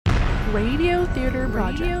Radio Theater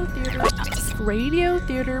Project. Radio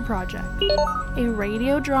Theater Project. A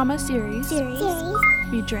radio drama series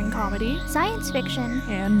featuring comedy, science fiction,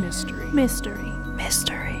 and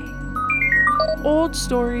mystery. Old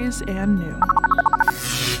stories and new.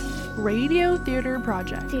 Radio Theater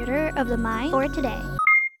Project. theater of the mind for today.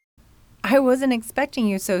 I wasn't expecting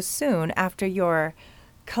you so soon after your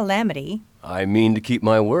calamity. I mean to keep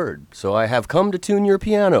my word, so I have come to tune your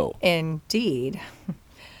piano. Indeed.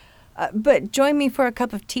 But join me for a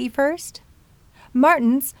cup of tea first.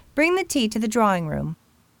 Martins, bring the tea to the drawing room.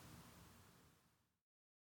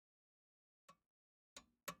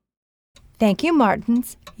 Thank you,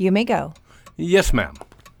 Martins. You may go. Yes, ma'am.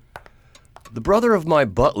 The brother of my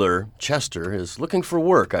butler, Chester, is looking for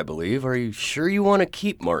work, I believe. Are you sure you want to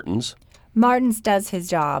keep Martins? Martins does his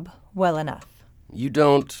job well enough. You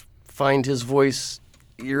don't find his voice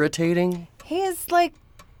irritating? He is like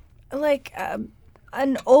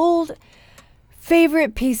an old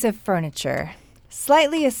favorite piece of furniture.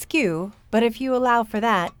 Slightly askew, but if you allow for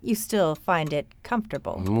that, you still find it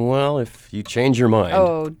comfortable. Well, if you change your mind.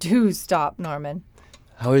 Oh, do stop, Norman.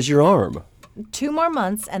 How is your arm? 2 more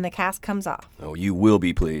months and the cast comes off. Oh, you will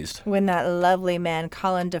be pleased. When that lovely man,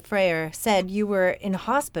 Colin DeFrere, said you were in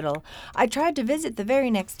hospital, I tried to visit the very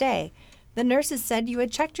next day. The nurses said you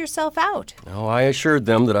had checked yourself out. Oh, I assured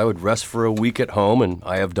them that I would rest for a week at home, and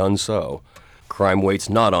I have done so. Crime waits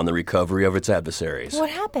not on the recovery of its adversaries. What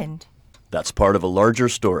happened? That's part of a larger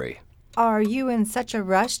story. Are you in such a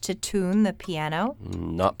rush to tune the piano?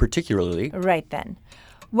 Not particularly. Right then.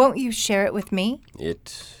 Won't you share it with me?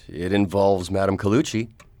 It involves Madame Colucci.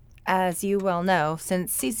 As you well know,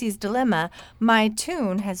 since Cece's dilemma, my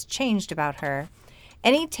tune has changed about her.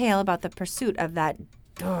 Any tale about the pursuit of that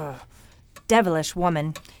devilish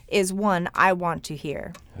woman is one I want to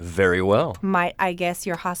hear. Very well. Might I guess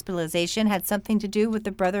your hospitalization had something to do with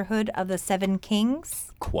the Brotherhood of the Seven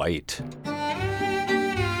Kings? Quite.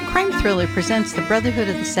 Crime Thriller presents the Brotherhood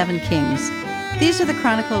of the Seven Kings. These are the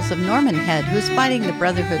chronicles of Norman Head, who is fighting the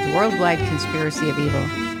Brotherhood's worldwide conspiracy of evil.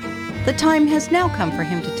 The time has now come for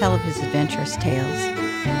him to tell of his adventurous tales.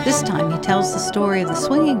 This time he tells the story of the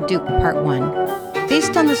Swinging Duke Part 1,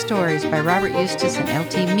 based on the stories by Robert Eustace and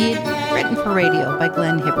L.T. Mead, written for radio by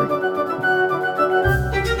Glenn Hibbert.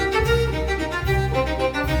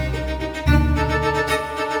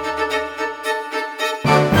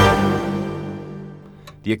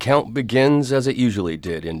 The account begins as it usually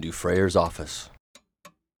did in Dufresne's office.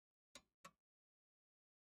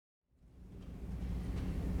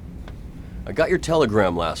 I got your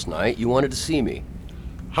telegram last night. You wanted to see me.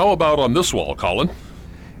 How about on this wall, Colin?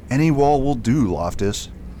 Any wall will do, Loftus.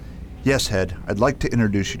 Yes, Head, I'd like to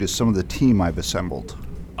introduce you to some of the team I've assembled.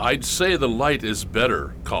 I'd say the light is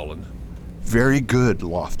better, Colin. Very good,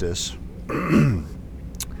 Loftus.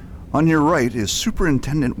 On your right is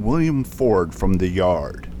Superintendent William Ford from the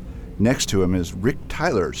Yard. Next to him is Rick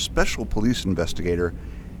Tyler, Special Police Investigator,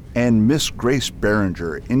 and Miss Grace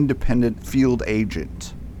Behringer, Independent Field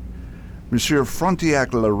Agent. Monsieur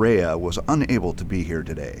Frontiac Larea was unable to be here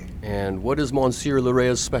today. And what is Monsieur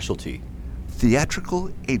Larea's specialty? Theatrical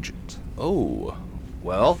agent. Oh,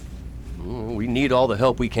 well, we need all the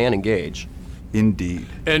help we can engage. Indeed.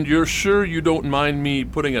 And you're sure you don't mind me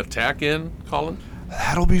putting a tack in, Colin?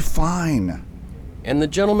 That'll be fine. And the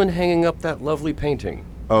gentleman hanging up that lovely painting?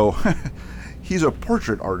 Oh, he's a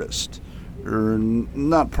portrait artist.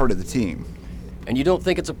 Not part of the team. And you don't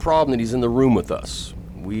think it's a problem that he's in the room with us?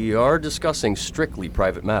 We are discussing strictly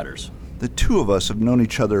private matters. The two of us have known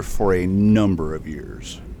each other for a number of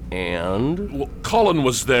years. And? Well, Colin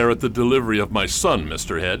was there at the delivery of my son,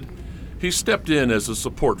 Mr. Head. He stepped in as a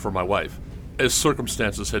support for my wife, as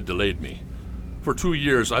circumstances had delayed me. For 2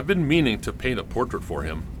 years, I've been meaning to paint a portrait for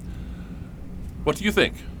him. What do you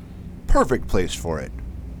think? Perfect place for it.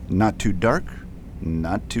 Not too dark,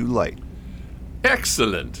 not too light.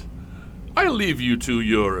 Excellent. I leave you to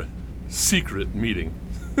your secret meeting.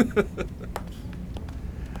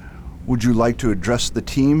 Would you like to address the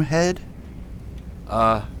team, Head?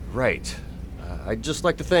 Right. I'd just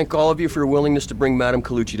like to thank all of you for your willingness to bring Madame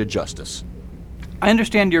Colucci to justice. I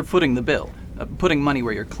understand you're footing the bill, putting money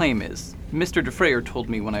where your claim is. Mr. DeFrere told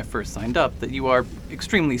me when I first signed up that you are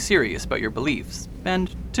extremely serious about your beliefs,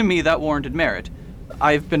 and to me that warranted merit.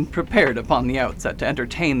 I've been prepared upon the outset to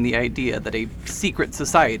entertain the idea that a secret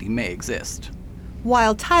society may exist.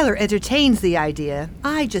 While Tyler entertains the idea,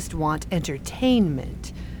 I just want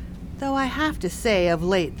entertainment. Though I have to say, of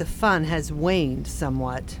late, the fun has waned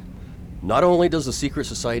somewhat. Not only does the secret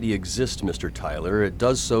society exist, Mr. Tyler, it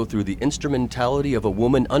does so through the instrumentality of a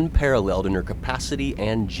woman unparalleled in her capacity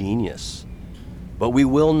and genius. But we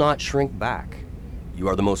will not shrink back. You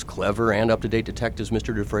are the most clever and up-to-date detectives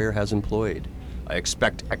Mr. Defrayer has employed. I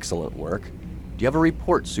expect excellent work. Do you have a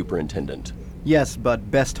report, Superintendent? Yes, but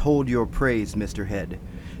best hold your praise, Mr. Head.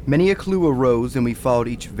 Many a clue arose, and we followed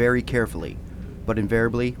each very carefully. But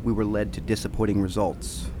invariably, we were led to disappointing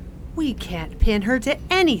results. We can't pin her to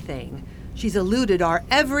anything. She's eluded our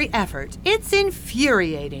every effort. It's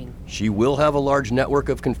infuriating. She will have a large network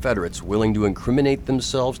of Confederates willing to incriminate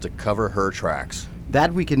themselves to cover her tracks.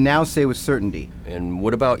 That we can now say with certainty. And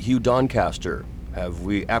what about Hugh Doncaster? Have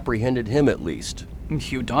we apprehended him at least?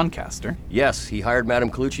 Hugh Doncaster? Yes, he hired Madame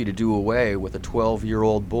Colucci to do away with a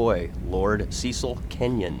 12-year-old boy, Lord Cecil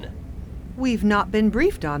Kenyon. We've not been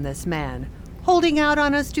briefed on this man. Holding out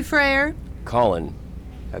on us, Defrayer? Colin,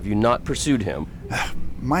 have you not pursued him?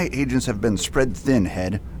 My agents have been spread thin,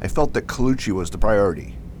 Head. I felt that Colucci was the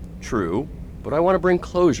priority. True, but I want to bring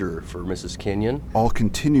closure for Mrs. Kenyon. I'll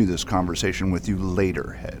continue this conversation with you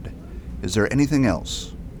later, Head. Is there anything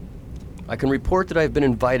else? I can report that I've been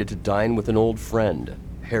invited to dine with an old friend,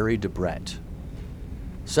 Harry Debrett.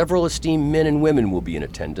 Several esteemed men and women will be in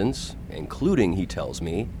attendance, including, he tells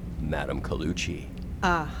me, Madame Colucci.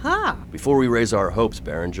 Aha! Before we raise our hopes,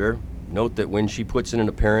 Berenger, note that when she puts in an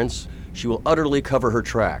appearance, she will utterly cover her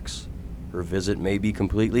tracks. Her visit may be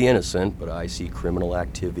completely innocent, but I see criminal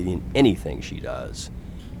activity in anything she does.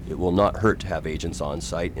 It will not hurt to have agents on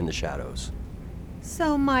site in the shadows.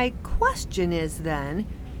 So my question is then,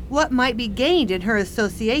 what might be gained in her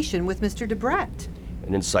association with Mr. Debrett?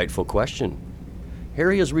 An insightful question.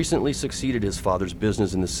 Harry has recently succeeded his father's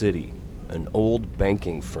business in the city, an old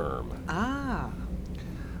banking firm. Ah.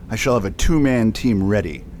 I shall have a two-man team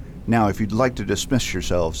ready. Now, if you'd like to dismiss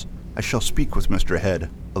yourselves, I shall speak with Mr. Head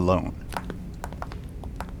alone.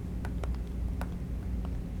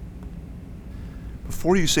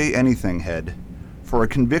 Before you say anything, Head, for a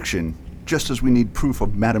conviction, just as we need proof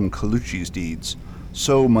of Madame Colucci's deeds,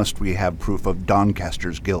 so must we have proof of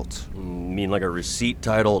Doncaster's guilt. Mean like a receipt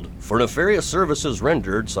titled, "For nefarious services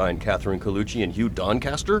rendered," signed Catherine Colucci and Hugh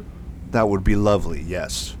Doncaster? That would be lovely,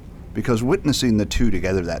 yes. Because witnessing the two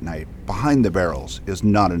together that night, behind the barrels, is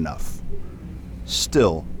not enough.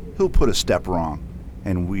 Still, he'll put a step wrong,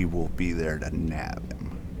 and we will be there to nab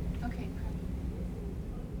him. Okay.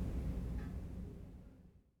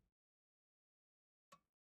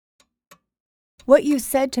 What you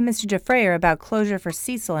said to Mr. Defrayer about closure for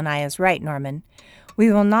Cecil and I is right, Norman.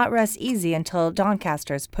 We will not rest easy until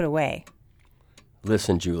Doncaster is put away.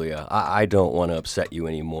 Listen, Julia, I don't want to upset you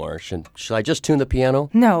anymore. Shall I just tune the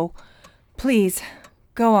piano? No. Please,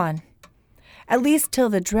 go on. At least till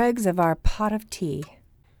the dregs of our pot of tea.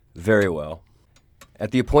 Very well.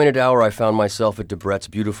 At the appointed hour, I found myself at Debrett's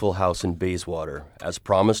beautiful house in Bayswater. As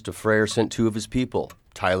promised, Defrayer sent two of his people,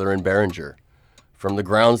 Tyler and Berenger. From the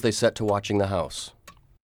grounds, they set to watching the house.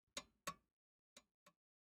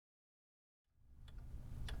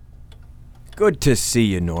 Good to see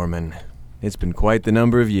you, Norman. It's been quite the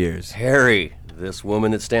number of years. Harry, this woman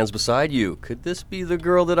that stands beside you, could this be the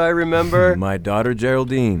girl that I remember? My daughter,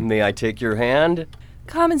 Geraldine. May I take your hand?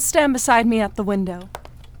 Come and stand beside me at the window.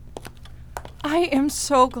 I am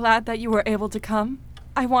so glad that you were able to come.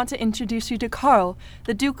 I want to introduce you to Karl,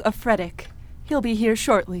 the Duke of Frederick. He'll be here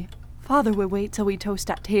shortly. Father will wait till we toast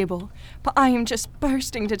at table, but I am just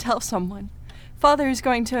bursting to tell someone. Father is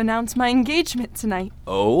going to announce my engagement tonight.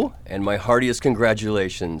 Oh, and my heartiest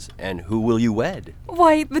congratulations. And who will you wed?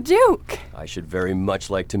 Why, the Duke. I should very much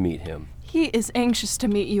like to meet him. He is anxious to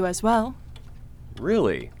meet you as well.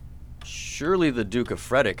 Really? Surely the Duke of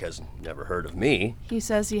Frederick has never heard of me. He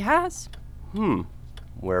says he has.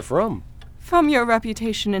 Where from? From your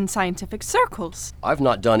reputation in scientific circles. I've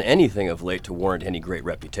not done anything of late to warrant any great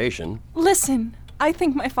reputation. Listen, I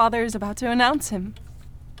think my father is about to announce him.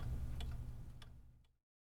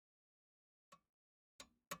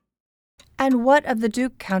 And what of the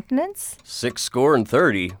Duke countenance?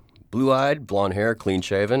 60. Blue-eyed, blonde hair,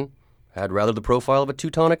 clean-shaven. Had rather the profile of a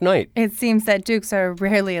Teutonic knight. It seems that dukes are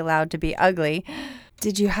rarely allowed to be ugly.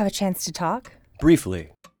 Did you have a chance to talk? Briefly.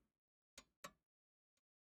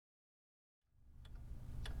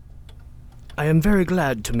 I am very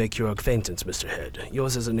glad to make your acquaintance, Mr. Head.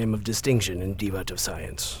 Yours is a name of distinction in the art of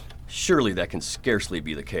science. Surely that can scarcely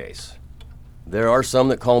be the case. There are some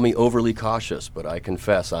that call me overly cautious, but I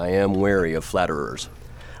confess I am wary of flatterers.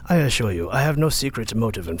 I assure you, I have no secret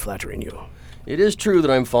motive in flattering you. It is true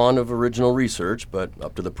that I'm fond of original research, but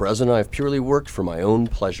up to the present I've purely worked for my own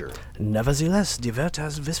pleasure. Nevertheless, Divert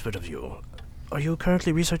has whispered of you. Are you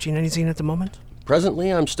currently researching anything at the moment? Presently,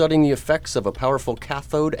 I'm studying the effects of a powerful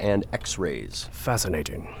cathode and X-rays.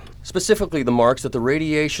 Fascinating. Specifically the marks that the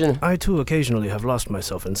radiation... I too occasionally have lost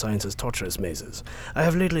myself in science's torturous mazes. I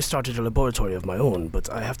have lately started a laboratory of my own,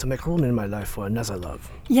 but I have to make room in my life for another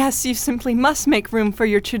love. Yes, you simply must make room for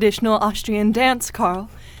your traditional Austrian dance, Karl.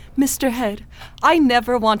 Mr. Head, I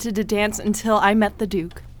never wanted to dance until I met the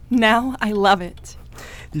Duke. Now I love it.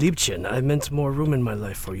 Liebchen, I meant more room in my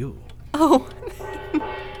life for you. Oh.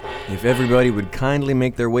 If everybody would kindly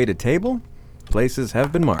make their way to table, places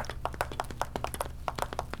have been marked.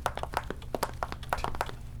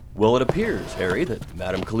 Well, it appears, Harry, that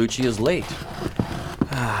Madame Colucci is late.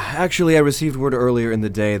 Actually, I received word earlier in the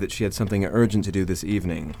day that she had something urgent to do this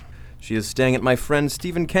evening. She is staying at my friend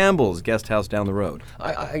Stephen Campbell's guest house down the road.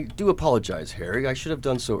 I do apologize, Harry. I should have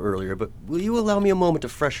done so earlier, but will you allow me a moment to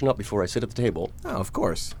freshen up before I sit at the table? Oh, of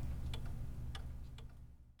course.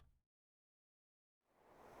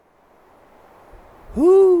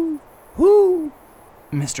 Whoo! Whoo!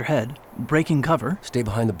 Mr. Head, breaking cover. Stay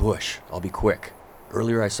behind the bush. I'll be quick.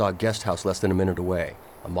 Earlier I saw a guest house less than a minute away.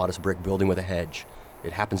 A modest brick building with a hedge.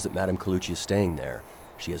 It happens that Madame Colucci is staying there.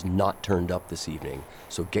 She has not turned up this evening,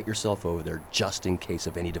 so get yourself over there just in case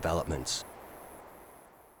of any developments.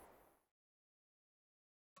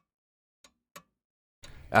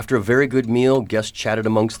 After a very good meal, guests chatted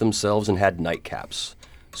amongst themselves and had nightcaps.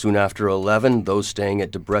 Soon after 11, those staying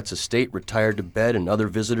at Debrett's estate retired to bed and other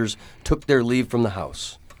visitors took their leave from the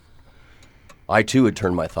house. I too had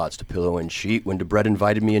turned my thoughts to pillow and sheet when Debrett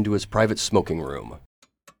invited me into his private smoking room.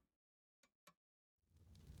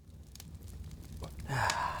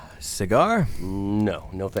 Cigar?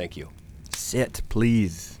 No thank you. Sit,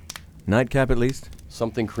 please. Nightcap at least?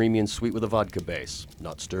 Something creamy and sweet with a vodka base.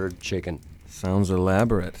 Not stirred, shaken. Sounds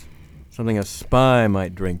elaborate. Something a spy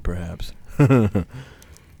might drink, perhaps.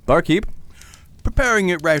 Barkeep? Preparing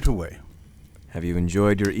it right away. Have you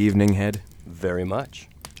enjoyed your evening, Head? Very much.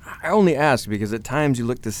 I only ask because at times you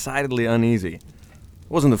look decidedly uneasy. It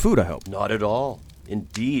wasn't the food, I hope. Not at all.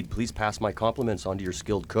 Indeed, please pass my compliments on to your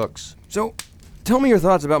skilled cooks. So, tell me your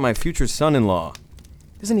thoughts about my future son-in-law.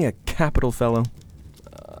 Isn't he a capital fellow?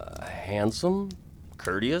 Handsome,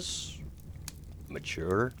 courteous,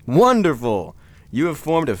 mature. Wonderful! You have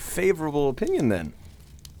formed a favorable opinion, then.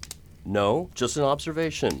 No, just an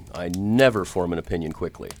observation. I never form an opinion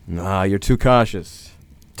quickly. Ah, you're too cautious.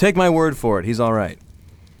 Take my word for it, he's all right.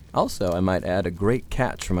 Also, I might add a great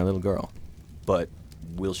catch for my little girl. But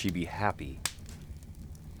will she be happy?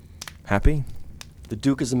 Happy? The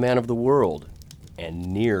Duke is a man of the world, and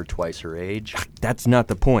near twice her age. That's not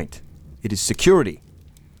the point. It is security.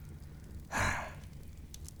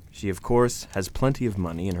 She, of course, has plenty of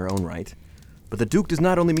money in her own right, but the Duke does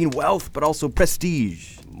not only mean wealth, but also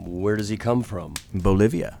prestige. Where does he come from?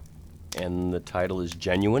 Bolivia. And the title is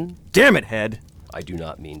genuine? Damn it, Head! I do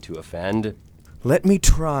not mean to offend. Let me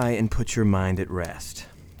try and put your mind at rest.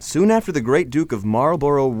 Soon after the Great Duke of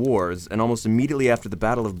Marlborough Wars, and almost immediately after the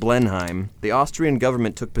Battle of Blenheim, the Austrian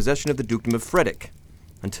government took possession of the Dukedom of Frederick.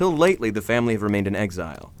 Until lately, the family have remained in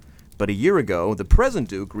exile. But a year ago, the present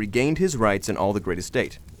Duke regained his rights in all the great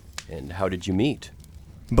estate. And how did you meet?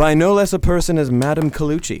 By no less a person as Madame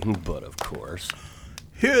Colucci. But of course.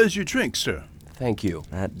 Here's your drink, sir. Thank you.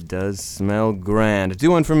 That does smell grand. Do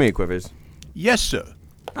one for me, Quivers. Yes, sir.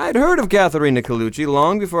 I'd heard of Katharina Colucci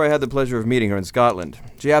long before I had the pleasure of meeting her in Scotland.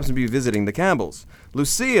 She happened to be visiting the Campbells.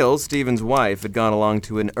 Lucille, Stephen's wife, had gone along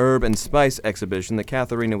to an herb and spice exhibition that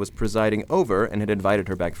Katharina was presiding over and had invited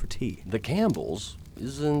her back for tea. The Campbells?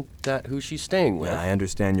 Isn't that who she's staying with? I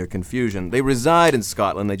understand your confusion. They reside in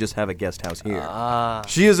Scotland. They just have a guest house here. Ah.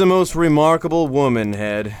 She is a most remarkable woman,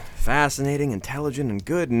 Head. Fascinating, intelligent, and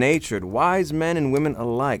good-natured. Wise men and women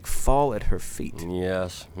alike fall at her feet.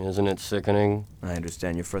 Yes, isn't it sickening? I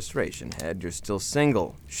understand your frustration, Head. You're still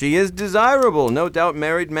single. She is desirable. No doubt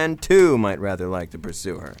married men, too, might rather like to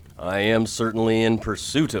pursue her. I am certainly in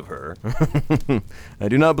pursuit of her. I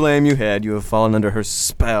do not blame you, Head. You have fallen under her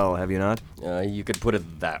spell, have you not? You could put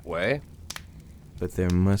it that way. But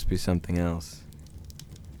there must be something else.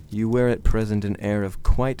 You wear at present an air of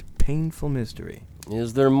quite painful mystery.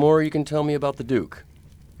 Is there more you can tell me about the Duke?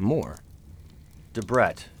 More?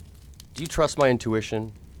 Debrett, do you trust my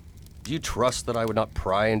intuition? Do you trust that I would not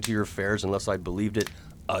pry into your affairs unless I believed it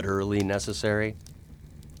utterly necessary?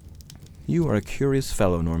 You are a curious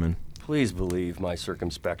fellow, Norman. Please believe my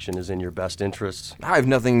circumspection is in your best interests. I've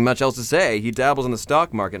nothing much else to say. He dabbles in the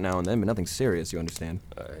stock market now and then, but nothing serious, you understand.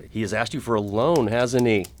 He has asked you for a loan, hasn't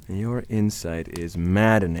he? Your insight is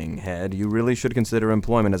maddening, Head. You really should consider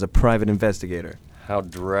employment as a private investigator. How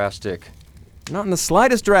drastic. Not in the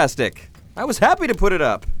slightest drastic. I was happy to put it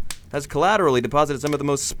up. Has collaterally deposited some of the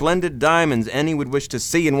most splendid diamonds any would wish to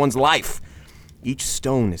see in one's life. Each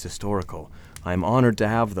stone is historical. I'm honored to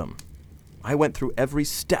have them. I went through every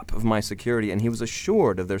step of my security, and he was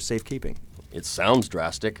assured of their safekeeping. It sounds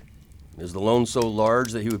drastic. Is the loan so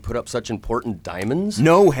large that he would put up such important diamonds?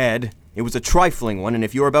 No, Head. It was a trifling one, and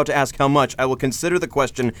if you are about to ask how much, I will consider the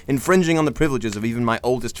question infringing on the privileges of even my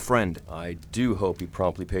oldest friend. I do hope he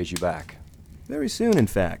promptly pays you back. Very soon, in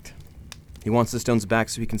fact. He wants the stones back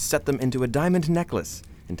so he can set them into a diamond necklace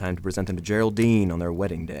in time to present them to Geraldine on their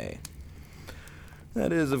wedding day.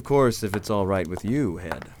 That is, of course, if it's all right with you,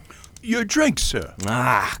 Head. Your drink, sir.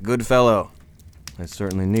 Ah, good fellow. I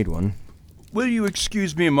certainly need one. Will you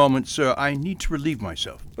excuse me a moment, sir? I need to relieve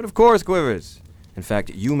myself. But of course, Quivers. In fact,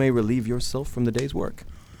 you may relieve yourself from the day's work.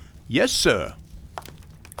 Yes, sir.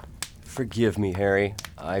 Forgive me, Harry.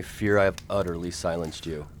 I fear I have utterly silenced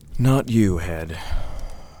you. Not you, Head.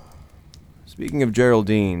 Speaking of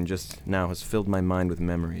Geraldine, just now has filled my mind with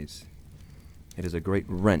memories. It is a great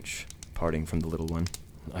wrench parting from the little one.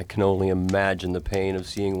 I can only imagine the pain of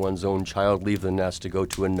seeing one's own child leave the nest to go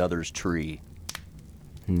to another's tree.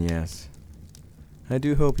 Yes. I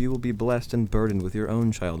do hope you will be blessed and burdened with your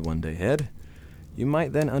own child one day, Head. You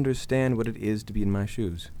might then understand what it is to be in my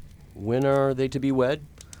shoes. When are they to be wed?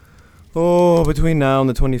 Oh, between now and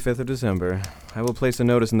the 25th of December. I will place a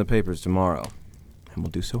notice in the papers tomorrow, and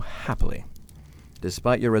will do so happily.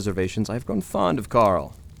 Despite your reservations, I have grown fond of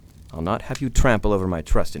Carl. I'll not have you trample over my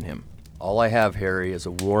trust in him. All I have, Harry, is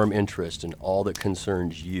a warm interest in all that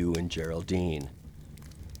concerns you and Geraldine.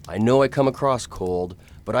 I know I come across cold,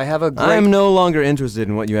 but I have a great... I'm no longer interested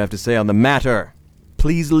in what you have to say on the matter.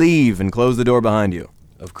 Please leave and close the door behind you.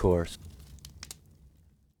 Of course.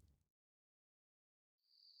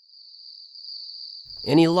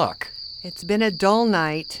 Any luck? It's been a dull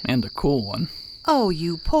night. And a cool one. Oh,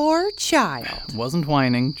 you poor child. Wasn't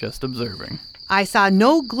whining, just observing. I saw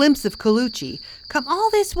no glimpse of Colucci. Come all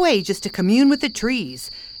this way just to commune with the trees.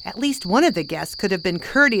 At least one of the guests could have been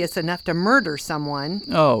courteous enough to murder someone.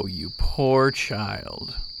 Oh, you poor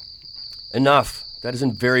child. Enough. That is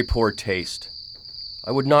in very poor taste. I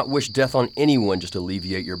would not wish death on anyone just to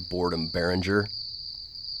alleviate your boredom, Berenger.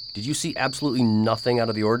 Did you see absolutely nothing out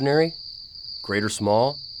of the ordinary? Great or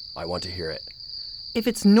small? I want to hear it. If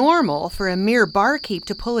it's normal for a mere barkeep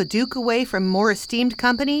to pull a duke away from more esteemed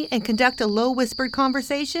company and conduct a low-whispered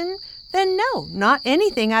conversation, then no, not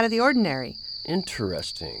anything out of the ordinary.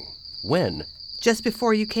 Interesting. When? Just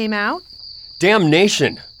before you came out?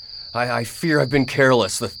 Damnation! I fear I've been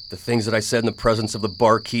careless. The things that I said in the presence of the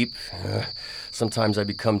barkeep. Sometimes I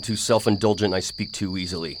become too self-indulgent and I speak too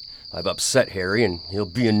easily. I've upset Harry, and he'll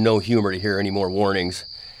be in no humor to hear any more warnings.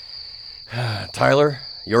 Tyler,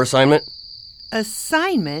 your assignment?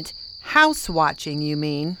 Assignment? House watching, you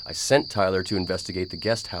mean? I sent Tyler to investigate the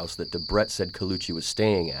guest house that Debret said Colucci was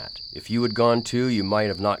staying at. If you had gone too, you might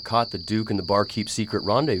have not caught the Duke and the barkeep's secret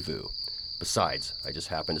rendezvous. Besides, I just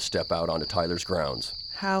happened to step out onto Tyler's grounds.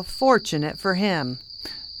 How fortunate for him.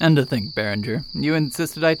 And to think, Berenger, you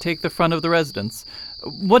insisted I take the front of the residence.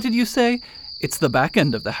 What did you say? It's the back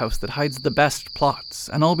end of the house that hides the best plots,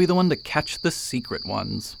 and I'll be the one to catch the secret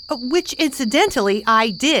ones. Which, incidentally,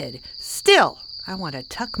 I did. Still, I want to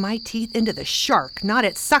tuck my teeth into the shark, not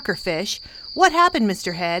its suckerfish. What happened,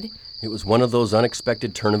 Mr. Head? It was one of those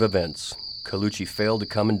unexpected turn of events. Colucci failed to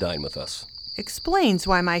come and dine with us. Explains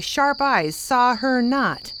why my sharp eyes saw her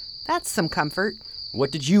not. That's some comfort.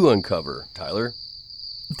 What did you uncover, Tyler?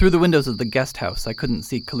 Through the windows of the guest house, I couldn't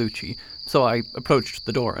see Colucci, so I approached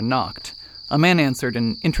the door and knocked. A man answered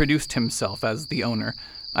and introduced himself as the owner.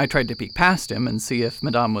 I tried to peek past him and see if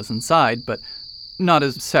Madame was inside, but not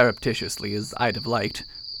as surreptitiously as I'd have liked.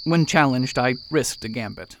 When challenged, I risked a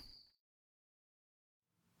gambit.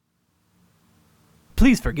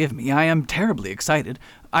 Please forgive me, I am terribly excited.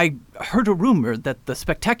 I heard a rumor that the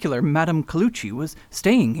spectacular Madame Colucci was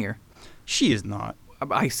staying here. She is not.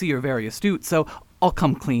 I see you're very astute, so I'll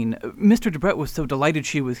come clean. Mr. Debret was so delighted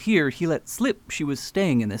she was here, he let slip she was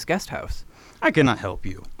staying in this guest house. I cannot help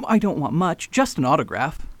you. I don't want much, just an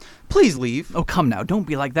autograph. Please leave. Oh, come now, don't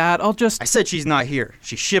be like that. I'll just... I said she's not here.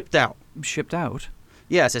 She shipped out. Shipped out?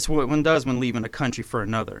 Yes, it's what one does when leaving a country for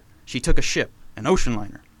another. She took a ship, an ocean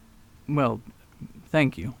liner. Well,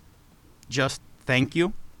 thank you. Just thank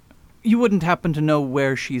you? You wouldn't happen to know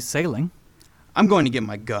where she's sailing? I'm going to get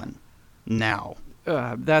my gun. Now.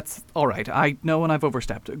 That's all right. I know when I've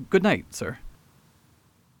overstepped. Good night, sir.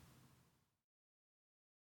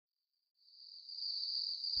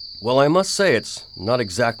 Well, I must say it's not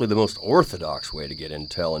exactly the most orthodox way to get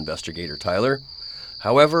intel, Investigator Tyler.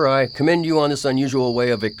 However, I commend you on this unusual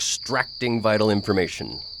way of extracting vital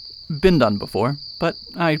information. Been done before, but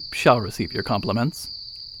I shall receive your compliments.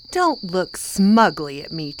 Don't look smugly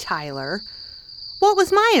at me, Tyler. What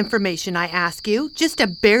was my information, I ask you? Just a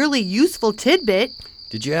barely useful tidbit.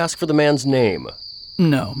 Did you ask for the man's name?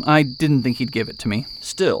 No, I didn't think he'd give it to me.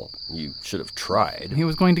 Still, you should have tried. He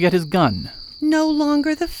was going to get his gun. No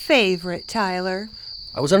longer the favorite, Tyler.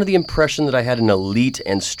 I was under the impression that I had an elite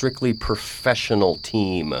and strictly professional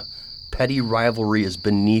team. Petty rivalry is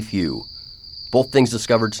beneath you. Both things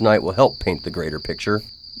discovered tonight will help paint the greater picture.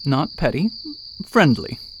 Not petty.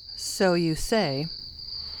 Friendly. So you say.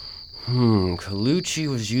 Colucci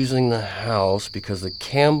was using the house because the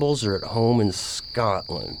Campbells are at home in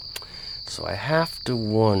Scotland. So I have to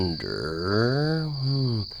wonder...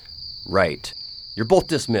 Right. You're both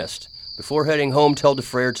dismissed. Before heading home, tell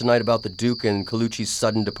DeFrere tonight about the Duke and Colucci's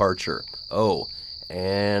sudden departure. Oh,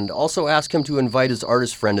 and also ask him to invite his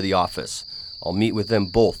artist friend to the office. I'll meet with them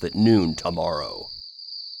both at noon tomorrow.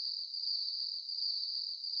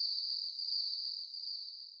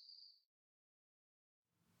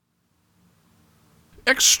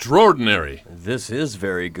 Extraordinary. This is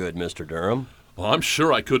very good, Mr. Durham. Well, I'm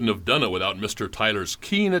sure I couldn't have done it without Mr. Tyler's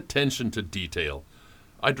keen attention to detail.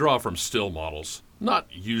 I draw from still models, not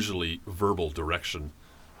usually verbal direction.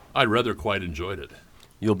 I rather quite enjoyed it.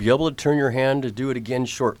 You'll be able to turn your hand to do it again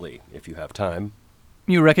shortly, if you have time.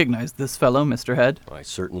 You recognize this fellow, Mr. Head? I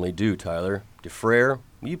certainly do, Tyler. DeFrere,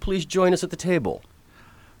 will you please join us at the table?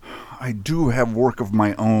 I do have work of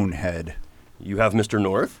my own, Head. You have Mr.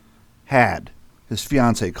 North? Had. His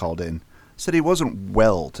fiancée called in. Said he wasn't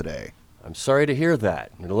well today. I'm sorry to hear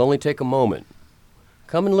that. It'll only take a moment.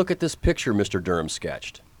 Come and look at this picture Mr. Durham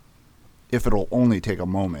sketched. If it'll only take a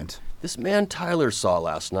moment. This man Tyler saw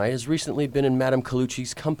last night has recently been in Madame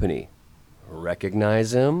Colucci's company.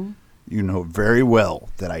 Recognize him? You know very well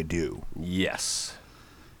that I do. Yes.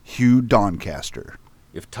 Hugh Doncaster.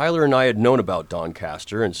 If Tyler and I had known about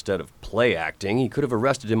Doncaster instead of play acting, he could have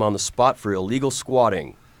arrested him on the spot for illegal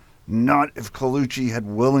squatting. Not if Colucci had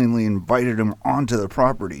willingly invited him onto the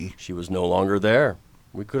property. She was no longer there.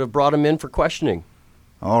 We could have brought him in for questioning.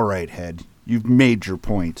 All right, Head. You've made your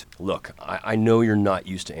point. Look, I know you're not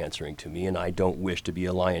used to answering to me, and I don't wish to be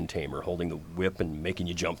a lion tamer holding the whip and making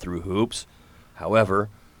you jump through hoops. However,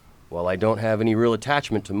 while I don't have any real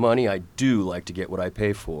attachment to money, I do like to get what I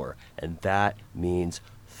pay for, and that means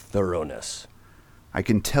thoroughness. I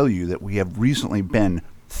can tell you that we have recently been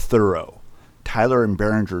thorough. Tyler and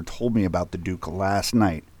Berenger told me about the Duke last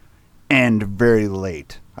night, and very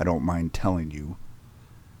late, I don't mind telling you.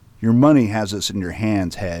 Your money has us in your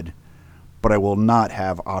hands, Head, but I will not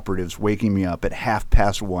have operatives waking me up at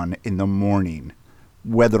 1:30 in the morning,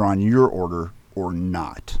 whether on your order or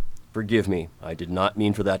not. Forgive me, I did not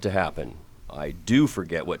mean for that to happen. I do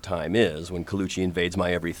forget what time is when Colucci invades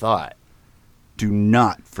my every thought. Do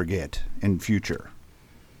not forget in future.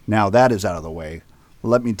 Now that is out of the way,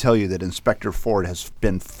 let me tell you that Inspector Ford has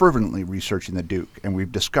been fervently researching the Duke, and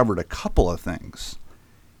we've discovered a couple of things.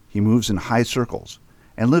 He moves in high circles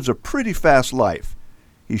and lives a pretty fast life.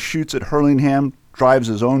 He shoots at Hurlingham, drives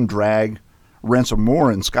his own drag, rents a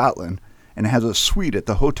moor in Scotland, and has a suite at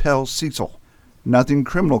the Hotel Cecil. Nothing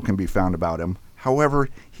criminal can be found about him. However,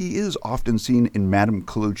 he is often seen in Madame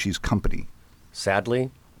Colucci's company. Sadly,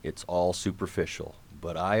 it's all superficial,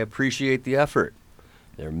 but I appreciate the effort.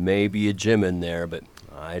 There may be a gem in there, but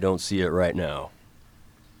I don't see it right now.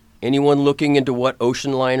 Anyone looking into what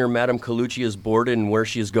ocean liner Madame Colucci is boarded and where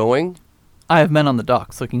she is going? I have men on the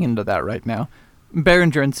docks looking into that right now.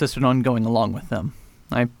 Berenger insisted on going along with them.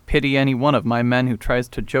 I pity any one of my men who tries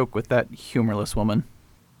to joke with that humorless woman.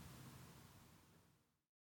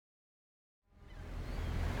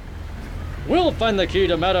 We'll find the key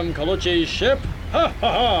to Madame Colucci's ship. Ha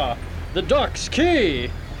ha ha! The dock's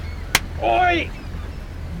key! Oi!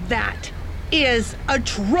 That is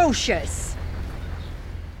atrocious!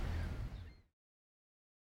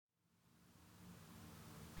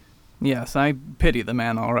 Yes, I pity the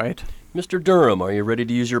man, all right. Mr. Durham, are you ready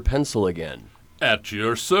to use your pencil again? At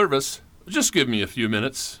your service. Just give me a few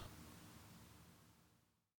minutes.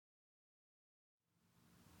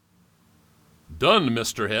 Done,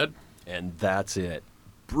 Mr. Head. And that's it.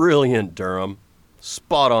 Brilliant, Durham.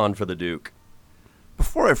 Spot on for the Duke.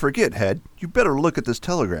 Before I forget, Head, you better look at this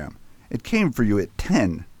telegram. It came for you at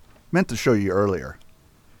 10. Meant to show you earlier.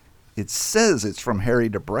 It says it's from Harry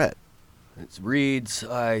DeBrett. It reads,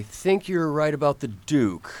 I think you're right about the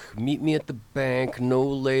Duke. Meet me at the bank no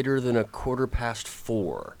later than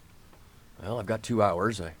 4:15. Well, I've got 2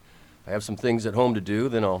 hours. I have some things at home to do,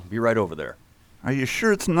 then I'll be right over there. Are you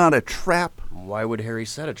sure it's not a trap? Why would Harry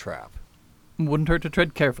set a trap? Wouldn't hurt to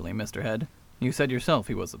tread carefully, Mr. Head. You said yourself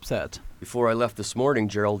he was upset. Before I left this morning,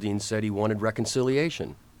 Geraldine said he wanted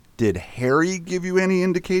reconciliation. Did Harry give you any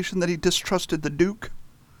indication that he distrusted the Duke?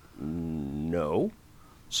 No.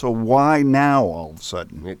 So why now all of a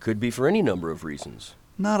sudden? It could be for any number of reasons.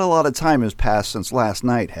 Not a lot of time has passed since last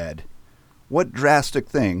night, Head. What drastic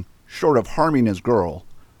thing, short of harming his girl?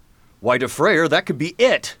 Why, DeFrere, that could be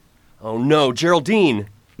it! Oh no, Geraldine!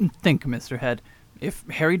 Think, Mr. Head. If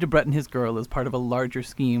Harry DeBrett and his girl is part of a larger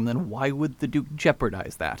scheme, then why would the Duke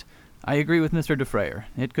jeopardize that? I agree with Mr. DeFrere.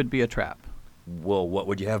 It could be a trap. Well, what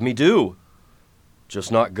would you have me do?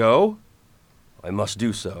 Just not go? I must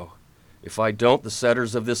do so. If I don't, the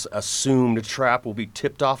setters of this assumed trap will be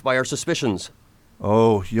tipped off by our suspicions.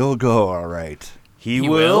 Oh, you'll go, all right. He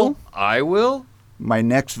will? I will? My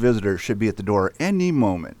next visitor should be at the door any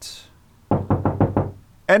moment.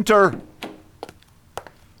 Enter!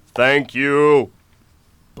 Thank you.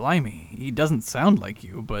 Blimey, he doesn't sound like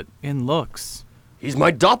you, but in looks. He's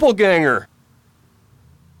my doppelganger!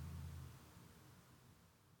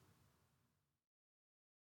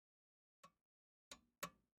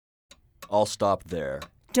 I'll stop there.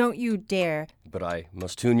 Don't you dare. But I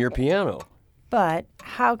must tune your piano. But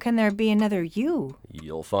how can there be another you?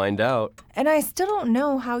 You'll find out. And I still don't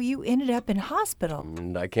know how you ended up in hospital.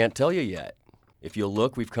 And I can't tell you yet. If you'll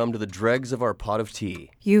look, we've come to the dregs of our pot of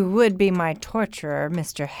tea. You would be my torturer,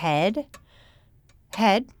 Mr. Head.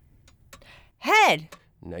 Head? Head!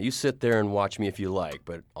 Now you sit there and watch me if you like,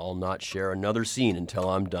 but I'll not share another scene until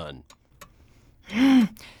I'm done.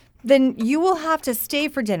 Then you will have to stay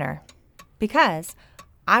for dinner. Because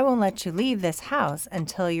I won't let you leave this house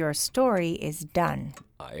until your story is done.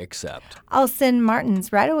 I accept. I'll send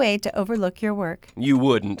Martins right away to overlook your work. You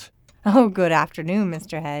wouldn't. Oh, good afternoon,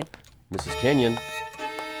 Mr. Head. Mrs. Kenyon.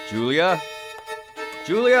 Julia?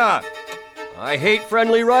 Julia! I hate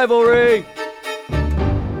friendly rivalry!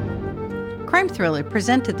 Crime Thriller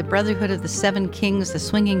presented The Brotherhood of the Seven Kings, The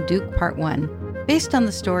Swinging Duke, Part 1, based on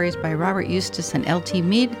the stories by Robert Eustace and L.T.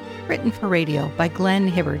 Mead, written for radio by Glenn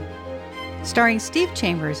Hibbard. Starring Steve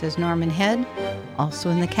Chambers as Norman Head. Also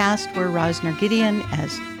in the cast were Rosner Gideon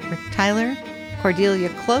as Rick Tyler, Cordelia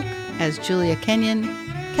Cloak as Julia Kenyon,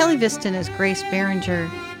 Kelly Viston as Grace Behringer,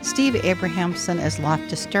 Steve Abrahamson as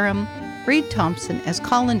Loftus Durham, Reed Thompson as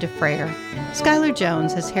Colin DeFrere, Skylar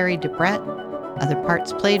Jones as Harry DeBrett. Other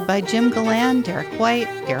parts played by Jim Gallan, Derek White,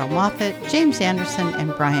 Daryl Moffat, James Anderson,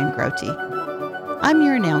 and Brian Grote. I'm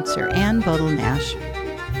your announcer, Ann Bodel-Nash.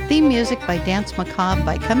 Theme music by Dance Macabre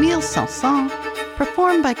by Camille Sanson,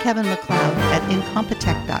 performed by Kevin MacLeod at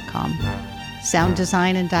incompetech.com. Sound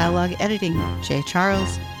design and dialogue editing, Jay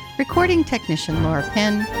Charles. Recording technician, Laura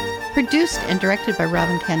Penn. Produced and directed by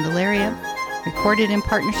Robin Candelaria. Recorded in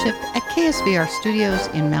partnership at KSVR Studios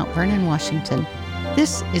in Mount Vernon, Washington.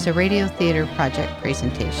 This is a Radio Theater Project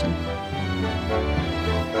presentation.